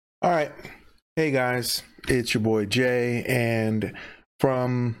All right. Hey guys, it's your boy Jay, and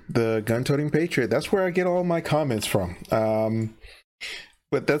from the Gun Toting Patriot, that's where I get all my comments from.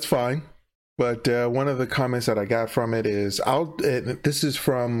 But that's fine. But one of the comments that I got from it is, this is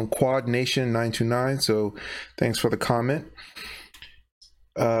from Quad Nation 929, so thanks for the comment.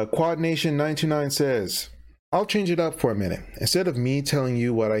 Quad Nation 929 says, I'll change it up for a minute. Instead of me telling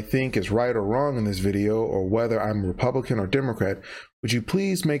you what I think is right or wrong in this video, or whether I'm Republican or Democrat, would you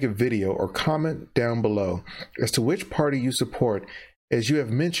please make a video or comment down below as to which party you support, as you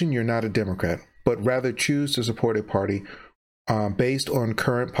have mentioned you're not a Democrat, but rather choose to support a party based on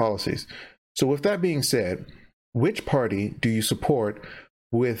current policies. So with that being said, which party do you support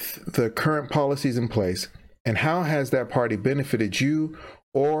with the current policies in place, and how has that party benefited you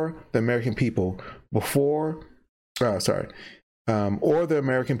or the American people or the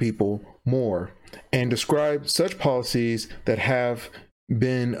American people more, and describe such policies that have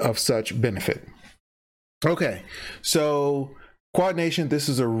been of such benefit? Okay, so Quad Nation, this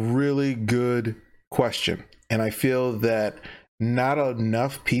is a really good question, and I feel that not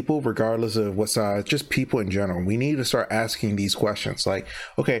enough people, regardless of what side, just people in general, we need to start asking these questions like,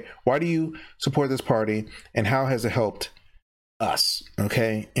 okay, why do you support this party, and how has it helped us,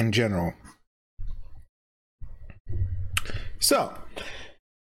 okay, in general? So,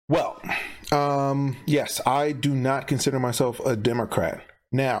 well, yes, I do not consider myself a Democrat.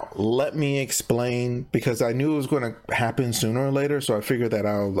 Now, let me explain, because I knew it was going to happen sooner or later, so I figured that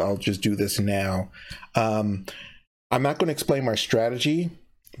I'll just do this now. I'm not going to explain my strategy,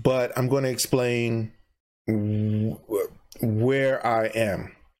 but I'm going to explain where I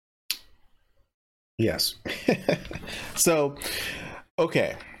am. Yes. So,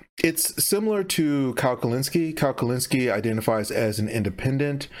 okay. It's similar to Kyle Kulinski. Kyle Kulinski identifies as an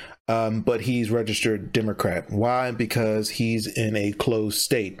independent, but he's registered Democrat. Why? Because he's in a closed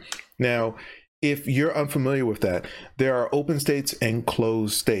state. Now, if you're unfamiliar with that, there are open states and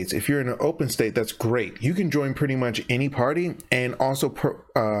closed states. If you're in an open state, that's great. You can join pretty much any party and also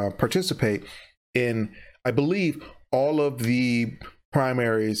participate in, I believe, all of the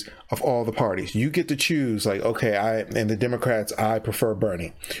primaries of all the parties. You get to choose, like, okay, in the Democrats, I prefer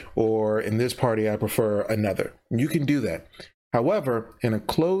Bernie, or in this party, I prefer another. You can do that. However, in a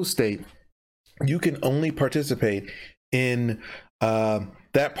closed state, you can only participate in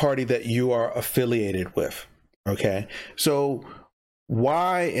that party that you are affiliated with. Okay, so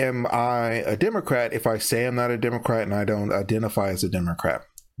why am I a Democrat if I say I'm not a Democrat and I don't identify as a Democrat?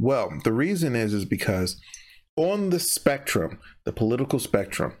 Well, the reason is because on the spectrum, the political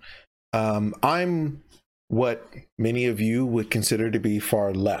spectrum, I'm what many of you would consider to be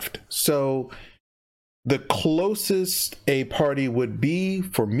far left. So the closest a party would be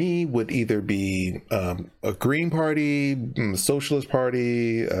for me would either be a Green Party, Socialist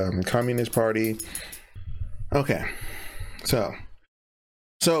Party, Communist Party. Okay, so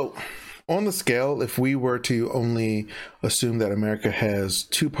on the scale, if we were to only assume that America has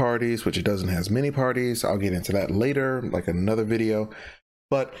two parties, which it doesn't, has many parties, I'll get into that later, like another video.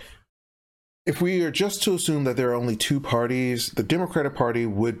 But if we are just to assume that there are only two parties, the Democratic Party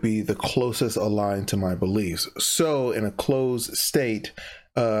would be the closest aligned to my beliefs. So in a closed state,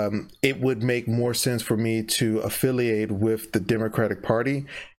 it would make more sense for me to affiliate with the Democratic Party.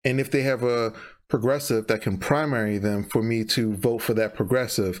 And if they have a progressive that can primary them, for me to vote for that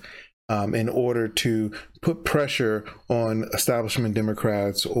progressive, in order to put pressure on establishment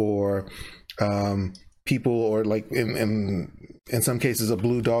Democrats or people, or like in some cases a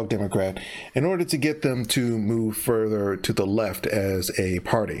blue dog Democrat, in order to get them to move further to the left as a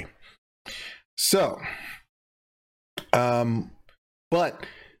party. So, but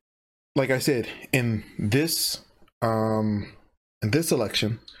like I said, in this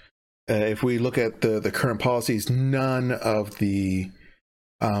election, if we look at the current policies, none of the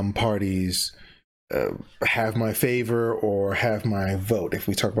parties have my favor or have my vote, if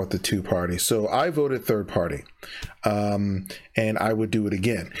we talk about the two parties. So I voted third party, and I would do it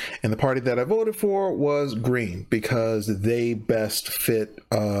again. And the party that I voted for was Green, because they best fit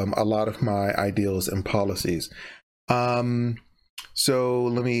a lot of my ideals and policies. So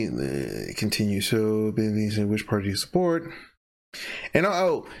let me continue. So which party do you support? And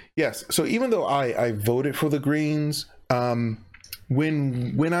yes, so even though I voted for the Greens,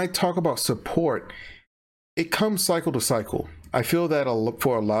 when I talk about support, it comes cycle to cycle. I feel that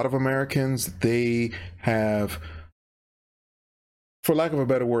for a lot of Americans, they have, for lack of a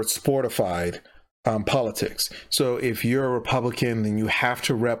better word, sportified politics. So if you're a Republican, then you have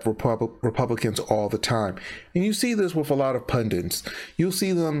to rep Republicans all the time. And you see this with a lot of pundits. You'll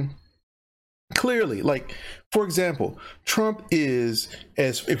see them Clearly, like, for example, Trump is,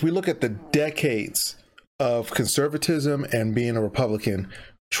 as if we look at the decades of conservatism and being a Republican,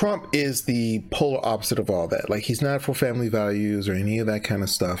 Trump is the polar opposite of all that. Like, he's not for family values or any of that kind of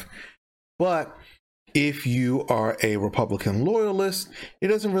stuff. But if you are a Republican loyalist, it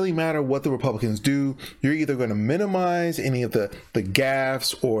doesn't really matter what the Republicans do. You're either going to minimize any of the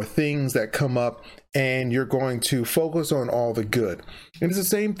gaffes or things that come up, and you're going to focus on all the good. And it's the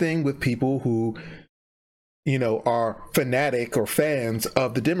same thing with people who, you know, are fanatic or fans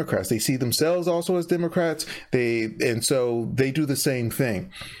of the Democrats. They see themselves also as Democrats. And so they do the same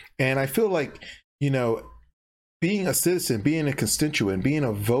thing. And I feel like, you know, being a citizen, being a constituent, being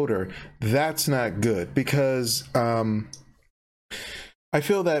a voter, that's not good, because I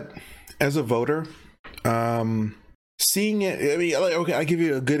feel that as a voter, seeing it, I mean, like, okay, I'll give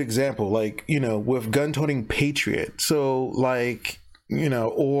you a good example, like, you know, with gun-toting patriot. So, like, you know,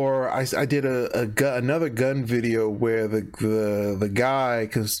 or I did another gun video where the guy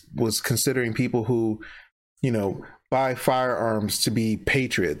was considering people who, you know, buy firearms to be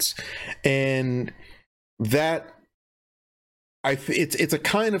patriots, and that it's a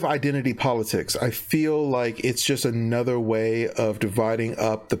kind of identity politics. I feel like it's just another way of dividing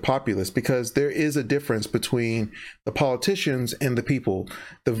up the populace, because there is a difference between the politicians and the people,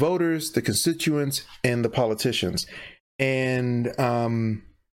 the voters, the constituents, and the politicians. And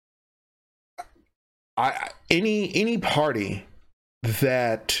any party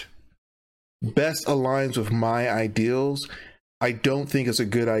that best aligns with my ideals, I don't think it's a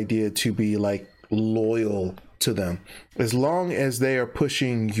good idea to be like loyal to them. As long as they are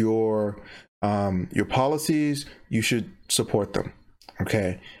pushing your policies, you should support them.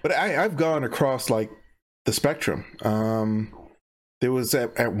 Okay, but I've gone across like the spectrum. There was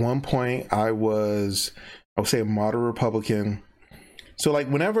at one point I would say a moderate Republican. So like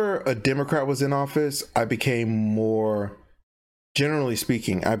whenever a Democrat was in office, I became more, generally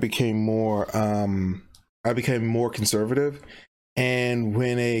speaking, I became more conservative. And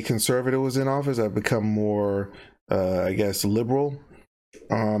when a conservative was in office, I've become more, I guess, liberal.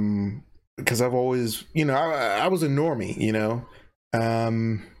 Because I've always, you know, I was a normie, you know.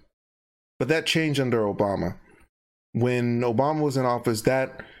 But that changed under Obama. When Obama was in office,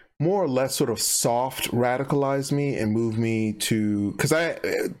 that more or less sort of soft radicalized me and moved me to, because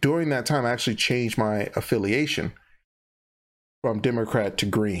during that time, I actually changed my affiliation from Democrat to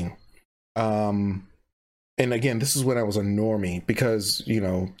Green. And again, this is when I was a normie, because, you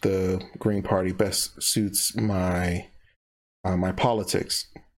know, the Green Party best suits my my politics.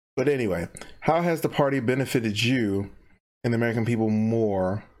 But anyway, how has the party benefited you and the American people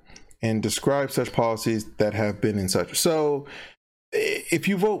more? And describe such policies that have been in such. So if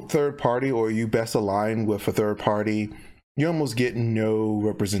you vote third party, or you best align with a third party, you almost get no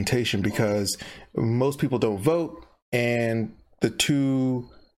representation, because most people don't vote, and the two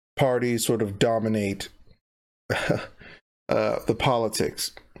parties sort of dominate the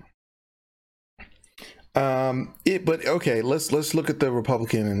politics. But okay, let's look at the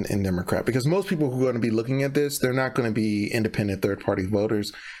Republican and Democrat, because most people who are going to be looking at this, they're not going to be independent third party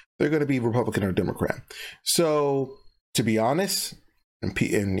voters. They're going to be Republican or Democrat. So to be honest, and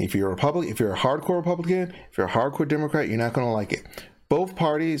if you're a Republican, if you're a hardcore Republican, if you're a hardcore Democrat, you're not going to like it. Both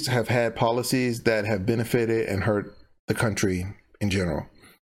parties have had policies that have benefited and hurt the country in general.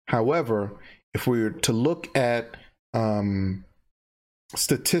 However, if we were to look at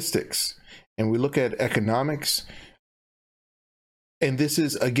statistics and we look at economics, and this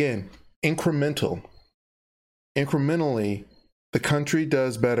is, again, incrementally, the country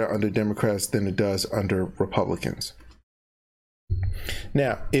does better under Democrats than it does under Republicans.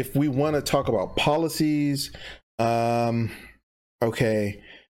 Now, if we want to talk about policies, okay,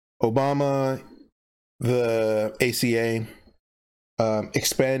 Obama, the ACA,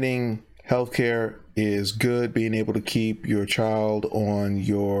 expanding healthcare is good. Being able to keep your child on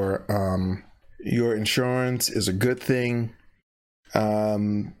your insurance is a good thing.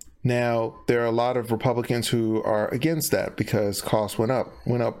 Now, there are a lot of Republicans who are against that because costs went up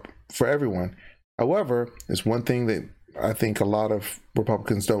for everyone. However, there's one thing that I think a lot of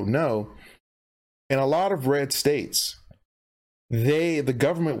Republicans don't know. In a lot of red states, the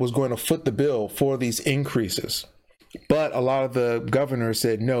government was going to foot the bill for these increases. But a lot of the governors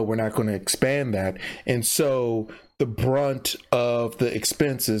said, no, we're not going to expand that. And so the brunt of the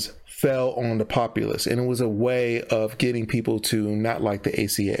expenses fell on the populace. And it was a way of getting people to not like the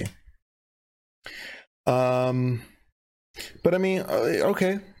ACA. But I mean,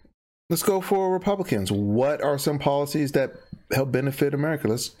 okay, let's go for Republicans. What are some policies that help benefit America?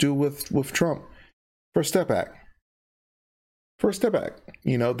 Let's do with Trump. First Step Act. first step back.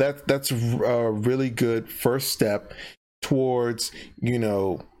 You know, that's a really good first step towards, you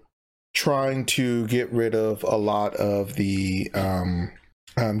know, trying to get rid of a lot of the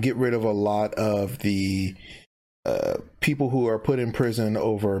people who are put in prison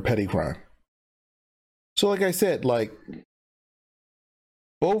over petty crime. So like I said, like,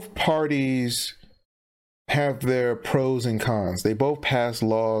 both parties have their pros and cons. They both pass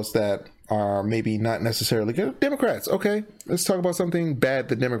laws that are maybe not necessarily good. Democrats, okay, let's talk about something bad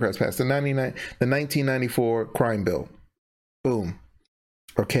the Democrats passed. The 1994 crime bill. Boom.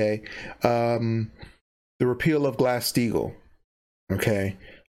 Okay. The repeal of Glass-Steagall. Okay.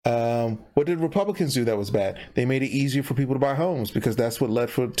 What did Republicans do that was bad? They made it easier for people to buy homes, because that's what led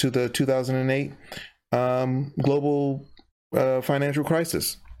to the 2008 global financial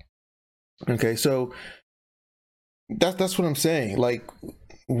crisis. Okay, so that's what I'm saying. Like,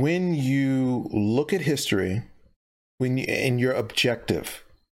 when you look at history, and you're objective,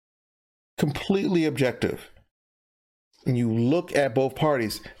 completely objective, and you look at both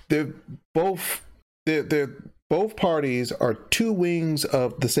parties, both parties are two wings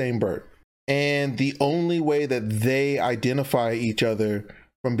of the same bird. And the only way that they identify each other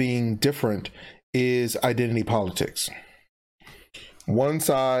from being different is identity politics. One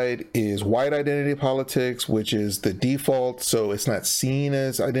side is white identity politics, which is the default. So it's not seen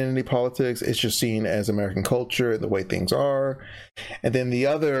as identity politics. It's just seen as American culture, the way things are. And then the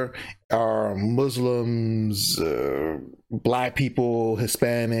other are Muslims, black people,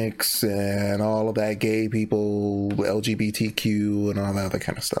 Hispanics, and all of that, gay people, LGBTQ, and all that other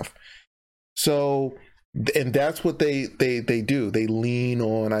kind of stuff. So, and that's what they do. They lean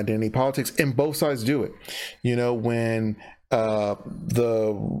on identity politics, and both sides do it. You know, when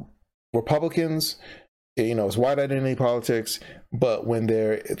the Republicans, you know, it's white identity politics, but when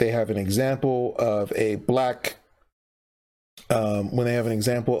they have an example of a black, when they have an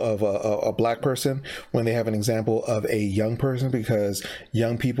example of a black person, when they have an example of a young person, because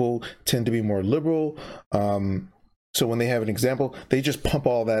young people tend to be more liberal. So when they have an example, they just pump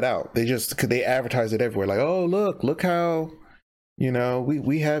all that out. They advertise it everywhere. Like, oh, look how, you know,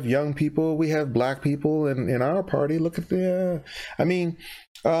 we have young people, we have black people in our party. Look at the, I mean,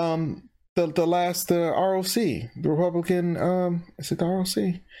 the ROC, the Republican, is it the ROC?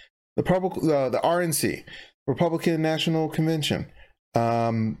 The RNC, Republican National Convention.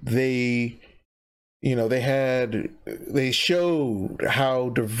 They showed how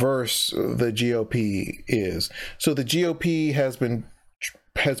diverse the GOP is. So the GOP has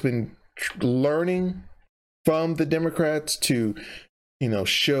been learning from the Democrats to, you know,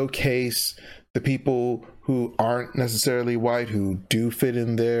 showcase the people who aren't necessarily white, who do fit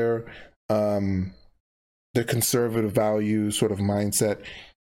in their conservative values sort of mindset.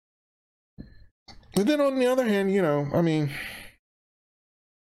 And then on the other hand, you know, I mean,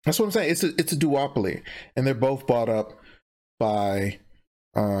 that's what I'm saying. It's a duopoly, and they're both bought up by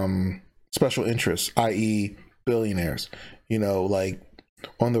special interests, i.e. billionaires. You know, like,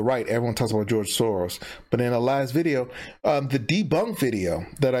 on the right, everyone talks about George Soros, but in a last video, the debunk video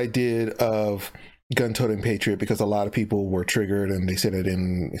that I did of Gun Toting Patriot, because a lot of people were triggered and they said I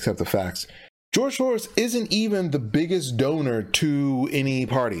didn't accept the facts. George Soros isn't even the biggest donor to any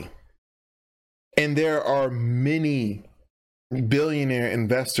party, and there are many billionaire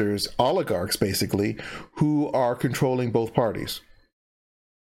investors, oligarchs basically, who are controlling both parties.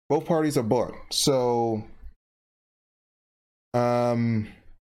 Both parties are bought. So,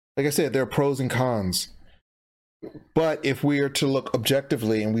 like I said, there are pros and cons. But if we are to look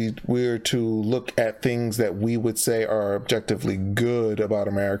objectively, and we are to look at things that we would say are objectively good about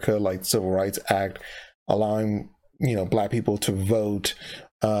America, like the Civil Rights Act, allowing, you know, black people to vote,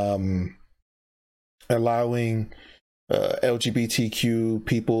 allowing LGBTQ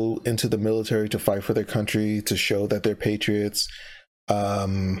people into the military to fight for their country, to show that they're patriots.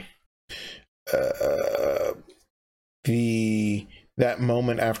 That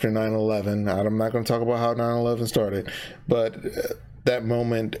moment after 9/11, I'm not going to talk about how 9/11 started, but that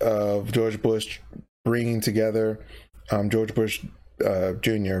moment of George Bush bringing together, George Bush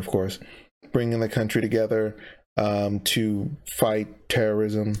Jr., of course, bringing the country together to fight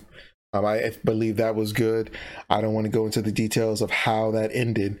terrorism. I believe that was good. I don't want to go into the details of how that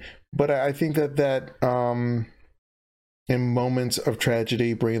ended, but I think that in moments of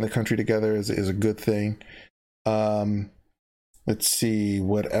tragedy, bringing the country together is a good thing. Let's see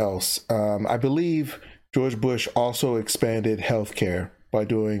what else. I believe George Bush also expanded healthcare by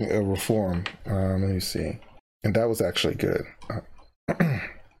doing a reform. Let me see, and that was actually good.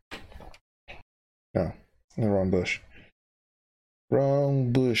 No, the wrong Bush.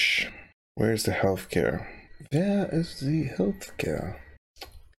 Wrong Bush. Where's the healthcare? Yeah, it's the healthcare.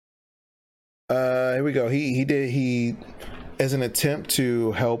 Here we go. He as an attempt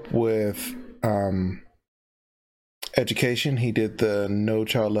to help with education, he did the No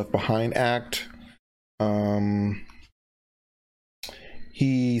Child Left Behind Act.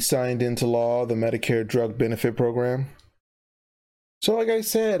 He signed into law the Medicare Drug Benefit Program. So, like I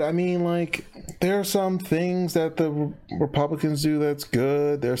said, I mean, like, there are some things that the Republicans do that's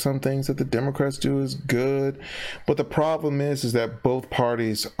good. There are some things that the Democrats do is good. But the problem is that both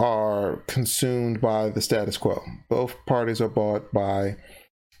parties are consumed by the status quo. Both parties are bought by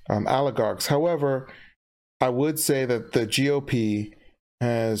oligarchs. However, I would say that the GOP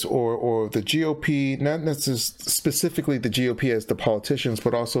has, or the GOP, not necessarily specifically the GOP as the politicians,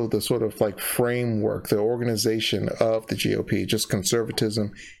 but also the sort of like framework, the organization of the GOP, just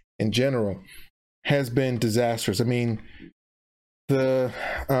conservatism in general, has been disastrous. I mean, the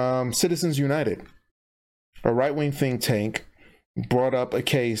Citizens United, a right-wing think tank, brought up a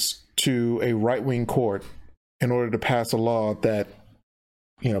case to a right-wing court in order to pass a law that,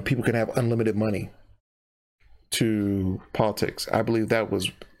 you know, people can have unlimited money to politics. I believe that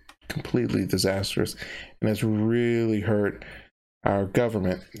was completely disastrous, and it's really hurt our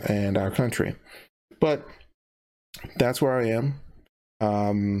government and our country. But that's where I am.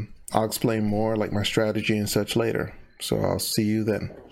 I'll explain more, like my strategy and such, later. So I'll see you then.